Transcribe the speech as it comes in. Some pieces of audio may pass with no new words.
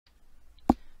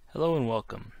Hello and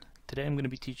welcome. Today I'm going to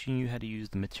be teaching you how to use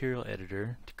the material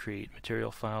editor to create material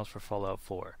files for Fallout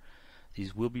 4.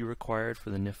 These will be required for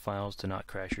the NIF files to not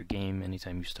crash your game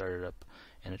anytime you start it up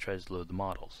and it tries to load the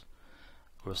models.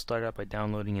 We'll start out by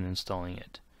downloading and installing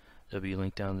it. There'll be a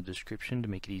link down in the description to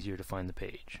make it easier to find the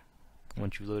page.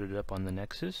 Once you've loaded it up on the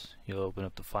Nexus, you'll open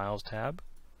up the Files tab,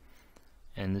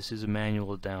 and this is a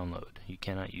manual download. You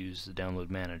cannot use the download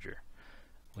manager.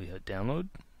 We hit download.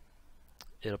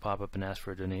 It'll pop up and ask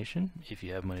for a donation. If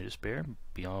you have money to spare,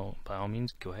 by all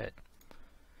means, go ahead.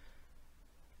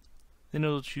 Then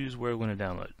it'll choose where we're going to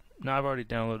download. Now I've already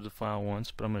downloaded the file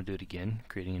once, but I'm going to do it again,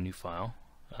 creating a new file.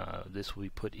 This will be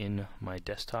put in my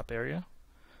desktop area.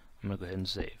 I'm going to go ahead and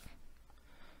save.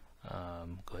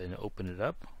 Go ahead and open it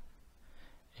up.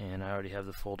 And I already have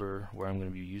the folder where I'm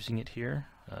going to be using it here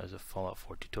as a Fallout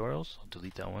 4 tutorials. I'll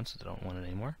delete that one since I don't want it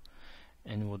anymore.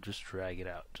 And we'll just drag it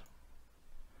out.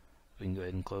 We can go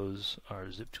ahead and close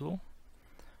our zip tool.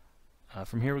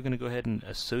 From here we're going to go ahead and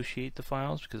associate the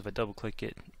files, because if I double click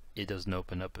it, it doesn't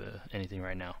open up anything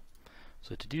right now.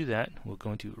 So to do that, we're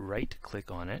going to right click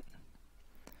on it,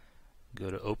 go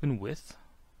to open with,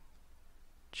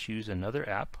 choose another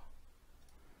app,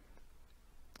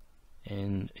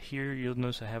 and here you'll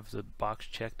notice I have the box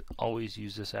checked, always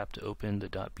use this app to open the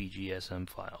 .bgsm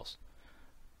files.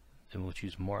 Then we'll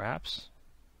choose more apps.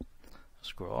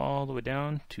 Scroll all the way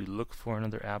down to look for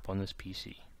another app on this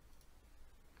PC.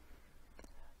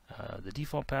 The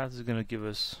default path is going to give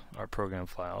us our program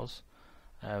files.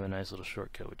 I have a nice little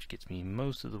shortcut which gets me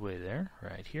most of the way there,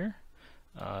 right here.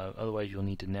 Otherwise you'll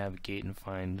need to navigate and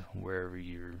find wherever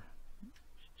your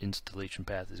installation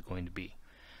path is going to be.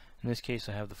 In this case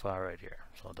I have the file right here.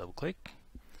 So I'll double click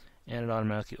and it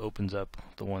automatically opens up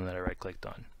the one that I right clicked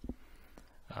on.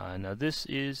 Now this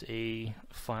is a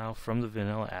file from the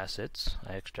vanilla assets.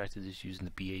 I extracted this using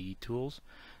the BAE tools.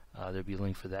 There'll be a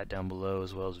link for that down below,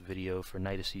 as well as a video for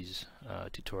Nightasy's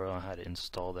tutorial on how to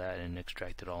install that and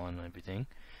extract it all and everything.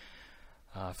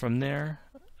 From there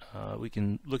we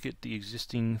can look at the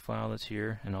existing file that's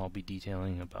here, and I'll be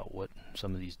detailing about what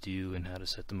some of these do and how to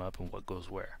set them up and what goes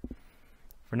where.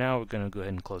 For now we're going to go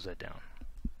ahead and close that down.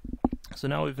 So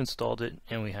now we've installed it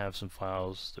and we have some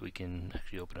files that we can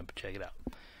actually open up and check it out.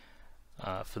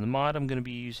 For the mod I'm going to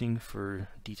be using for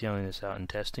detailing this out and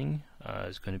testing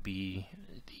is going to be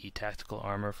the tactical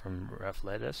armor from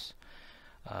Nightasy.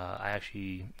 I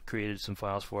actually created some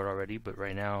files for it already, but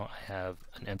right now I have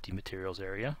an empty materials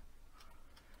area.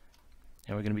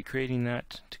 And we're going to be creating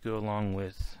that to go along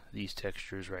with these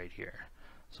textures right here.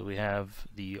 So we have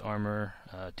the armor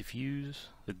diffuse,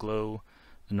 the glow,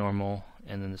 the normal,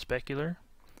 and then the specular.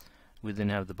 We then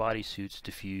have the bodysuits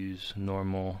diffuse,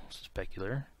 normal,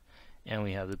 specular, and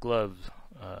we have the gloves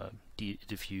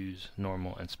diffuse,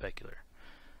 normal, and specular.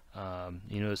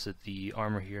 You notice that the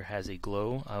armor here has a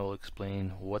glow. I will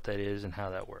explain what that is and how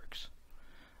that works.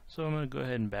 So I'm going to go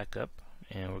ahead and back up,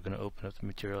 and we're going to open up the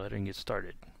material editor and get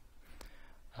started.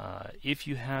 If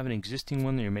you have an existing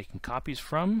one that you're making copies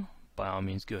from, by all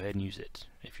means go ahead and use it.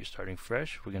 If you're starting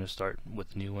fresh, we're going to start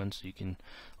with the new one so you can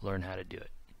learn how to do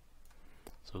it.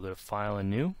 So we'll go to File and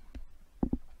New.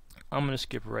 I'm going to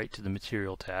skip right to the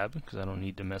Material tab because I don't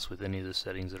need to mess with any of the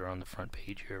settings that are on the front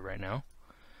page here right now.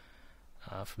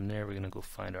 From there we're going to go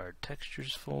find our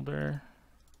Textures folder,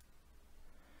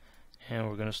 and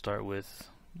we're going to start with,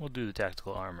 we'll do the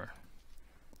Tactical Armor.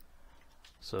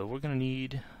 So we're going to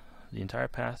need the entire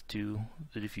path to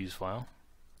the diffuse file,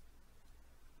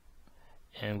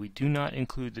 and we do not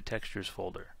include the textures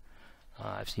folder.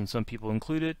 I've seen some people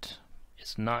include it.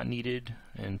 It's not needed,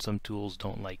 and some tools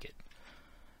don't like it.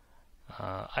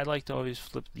 I like to always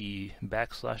flip the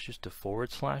backslashes to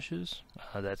forward slashes.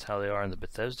 That's how they are in the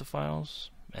Bethesda files,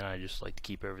 and I just like to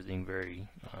keep everything very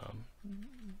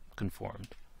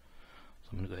conformed. So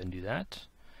I'm going to go ahead and do that.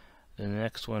 Then the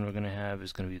next one we're going to have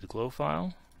is going to be the glow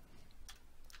file.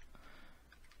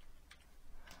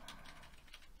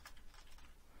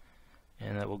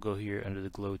 And that will go here under the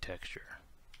glow texture.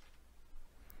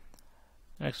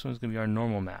 Next one is going to be our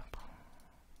normal map.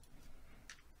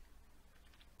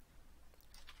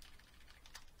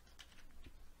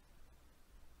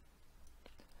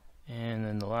 And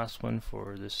then the last one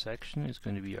for this section is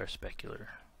going to be our specular.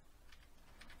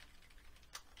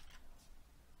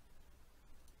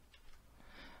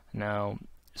 Now,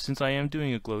 since I am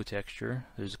doing a glow texture,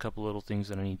 there's a couple little things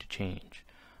that I need to change.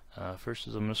 First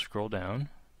is I'm going to scroll down,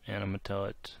 and I'm going to tell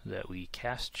it that we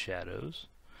cast shadows,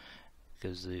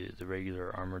 because the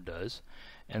regular armor does.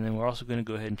 And then we're also going to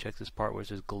go ahead and check this part where it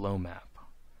says glow map.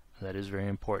 That is very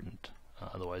important,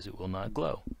 otherwise it will not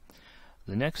glow.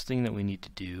 The next thing that we need to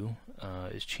do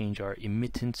is change our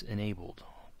emittance enabled.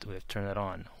 we have to turn that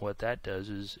on. What that does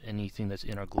is anything that's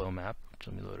in our glow map,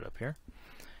 so let me load it up here,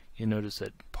 you notice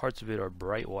that parts of it are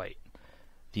bright white.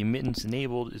 The emittance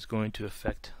enabled is going to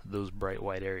affect those bright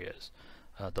white areas.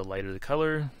 The lighter the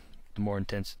color, the more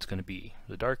intense it's going to be.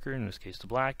 The darker, in this case the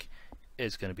black,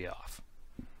 it's going to be off.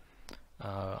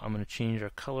 I'm going to change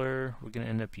our color. We're going to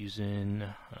end up using,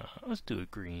 let's do a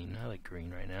green. I like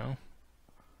green right now.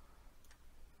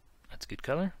 That's a good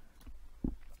color.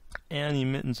 And the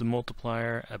emittance and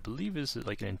multiplier, I believe, is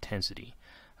like an intensity.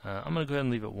 I'm going to go ahead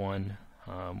and leave it 1.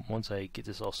 Once I get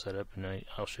this all set up, and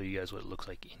I'll show you guys what it looks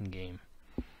like in game.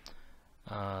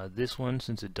 This one,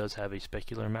 since it does have a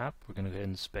specular map, we're going to go ahead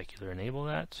and specular enable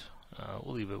that.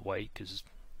 We'll leave it white because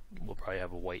we'll probably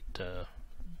have a white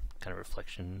kind of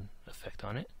reflection effect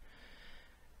on it.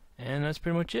 And that's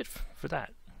pretty much it for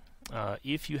that.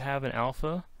 If you have an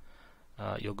alpha,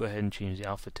 you'll go ahead and change the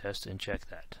alpha test and check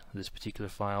that. This particular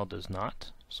file does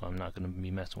not, so I'm not going to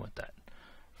be messing with that.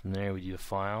 From there we do a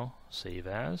file, save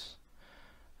as,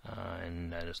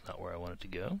 and that is not where I want it to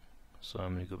go. So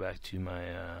I'm going to go back to my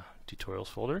tutorials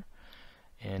folder,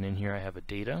 and in here I have a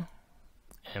data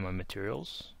and my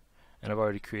materials, and I've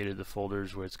already created the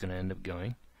folders where it's going to end up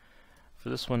going. For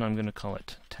this one I'm going to call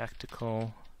it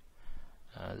tactical.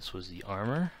 This was the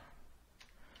armor,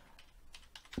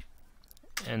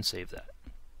 and save that.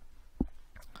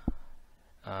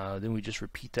 Then we just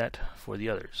repeat that for the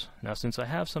others. Now since I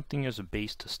have something as a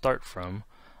base to start from,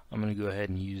 I'm going to go ahead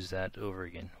and use that over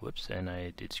again. Whoops, and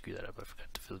I did screw that up. I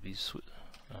forgot to fill these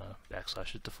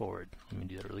backslash it to forward. Let me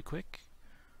do that really quick.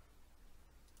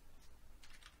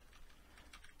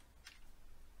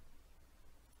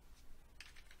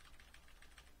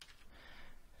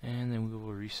 And then we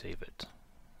will resave it.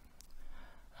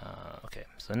 Okay,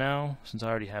 so now since I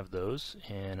already have those,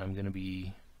 and I'm going to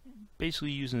be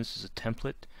basically using this as a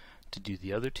template to do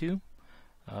the other two,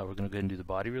 we're going to go ahead and do the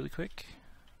body really quick.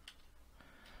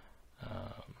 So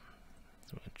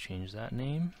we're going to change that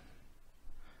name,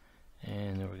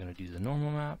 and then we're going to do the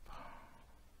normal map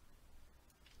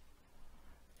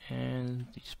and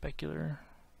the specular.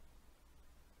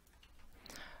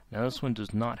 Now this one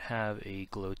does not have a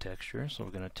glow texture, so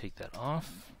we're going to take that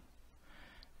off,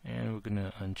 and we're going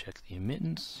to uncheck the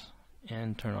emittance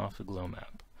and turn off the glow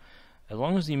map. As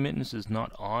long as the emittance is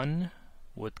not on,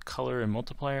 what color and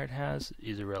multiplier it has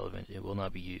is irrelevant. It will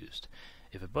not be used.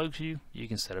 If it bugs you, you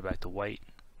can set it back to white.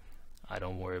 I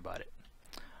don't worry about it.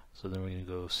 So then we're going to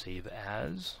go save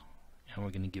as, and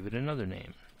we're going to give it another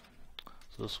name.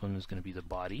 So this one is going to be the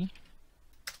body.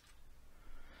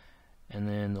 And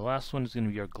then the last one is going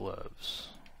to be our gloves.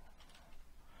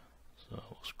 So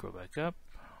we'll scroll back up.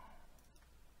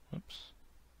 Oops.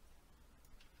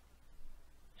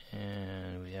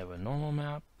 And we have a normal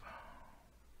map.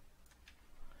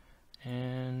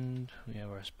 And we have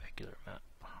our specular map.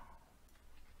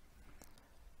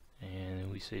 And then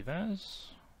we save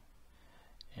as.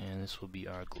 And this will be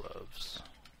our gloves.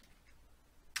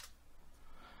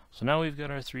 So now we've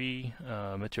got our 3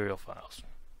 material files.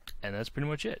 And that's pretty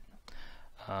much it.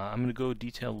 I'm going to go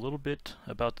detail a little bit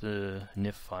about the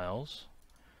NIF files,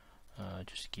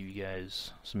 just to give you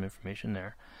guys some information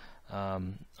there.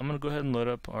 I'm going to go ahead and load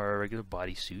up our regular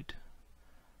bodysuit.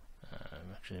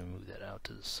 I'm actually going to move that out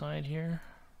to the side here.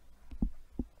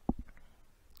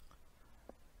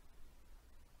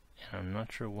 And I'm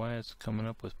not sure why it's coming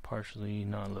up with partially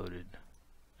not loaded.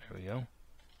 There we go.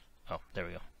 Oh, there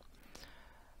we go.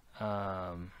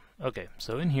 Okay,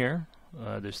 so in here,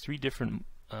 there's 3 different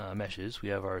meshes. We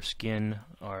have our skin,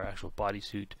 our actual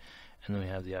bodysuit, and then we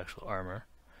have the actual armor.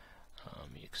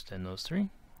 Let me extend those 3.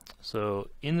 So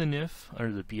in the NIF,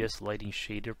 under the BS lighting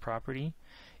shader property,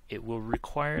 it will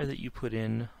require that you put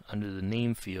in under the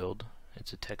name field,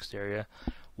 it's a text area,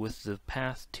 with the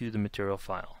path to the material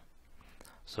file.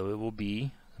 So it will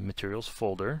be the materials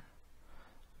folder,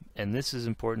 and this is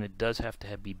important. It does have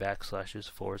to be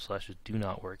backslashes, forward slashes do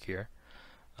not work here.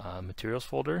 Materials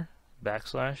folder,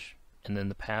 backslash, and then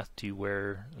the path to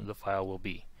where the file will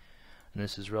be. And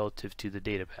this is relative to the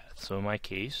data path. So in my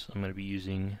case, I'm going to be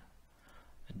using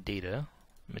data,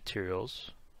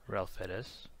 materials,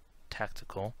 Ralphetis,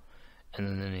 tactical, and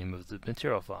then the name of the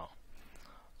material file.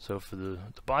 So for the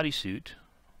bodysuit,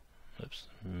 oops,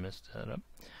 messed that up.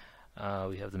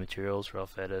 We have the materials,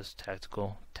 Ralphetis,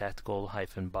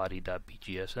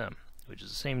 tactical-body.bgsm, which is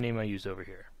the same name I used over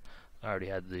here. I already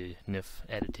had the NIF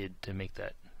edited to make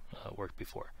that work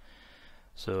before.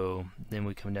 So then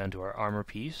we come down to our armor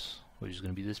piece, which is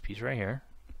going to be this piece right here.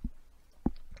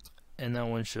 And that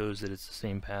one shows that it's the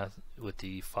same path with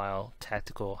the file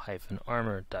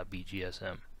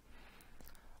tactical-armor.bgsm.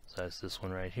 So that's this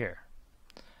one right here.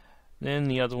 Then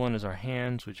the other one is our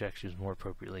hands, which actually is more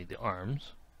appropriately the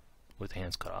arms, with the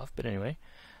hands cut off. But anyway,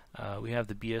 we have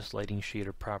the BS lighting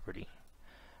shader property.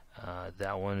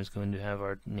 That one is going to have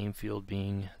our name field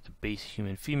being the base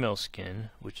human female skin,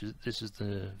 which is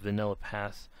the vanilla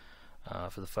path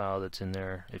for the file that's in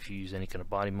there. If you use any kind of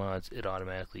body mods, it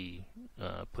automatically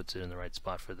puts it in the right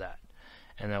spot for that.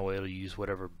 And that way it'll use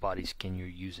whatever body skin you're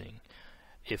using.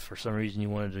 If for some reason you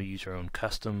wanted to use your own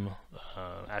custom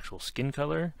actual skin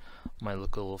color, it might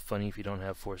look a little funny if you don't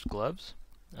have forced gloves.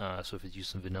 So if it's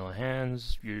using vanilla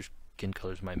hands, your skin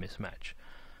colors might mismatch.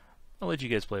 I'll let you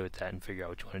guys play with that and figure out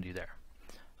what you want to do there.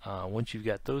 Once you've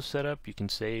got those set up, you can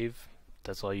save.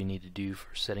 That's all you need to do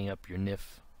for setting up your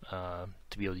NIF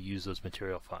to be able to use those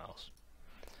material files.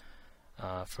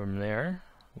 From there,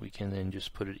 we can then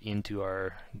just put it into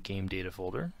our game data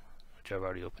folder, which I've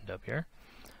already opened up here.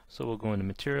 So we'll go into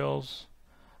materials.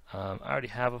 I already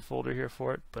have a folder here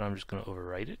for it, but I'm just going to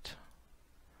overwrite it.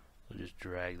 We'll just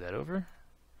drag that over,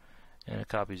 and it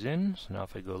copies in. So now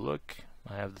if I go look,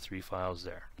 I have the 3 files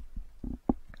there.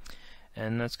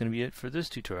 And that's going to be it for this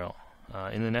tutorial.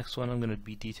 In the next one, I'm going to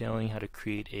be detailing how to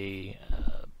create a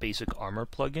basic armor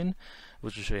plugin,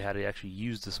 which will show you how to actually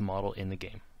use this model in the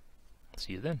game.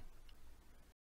 See you then.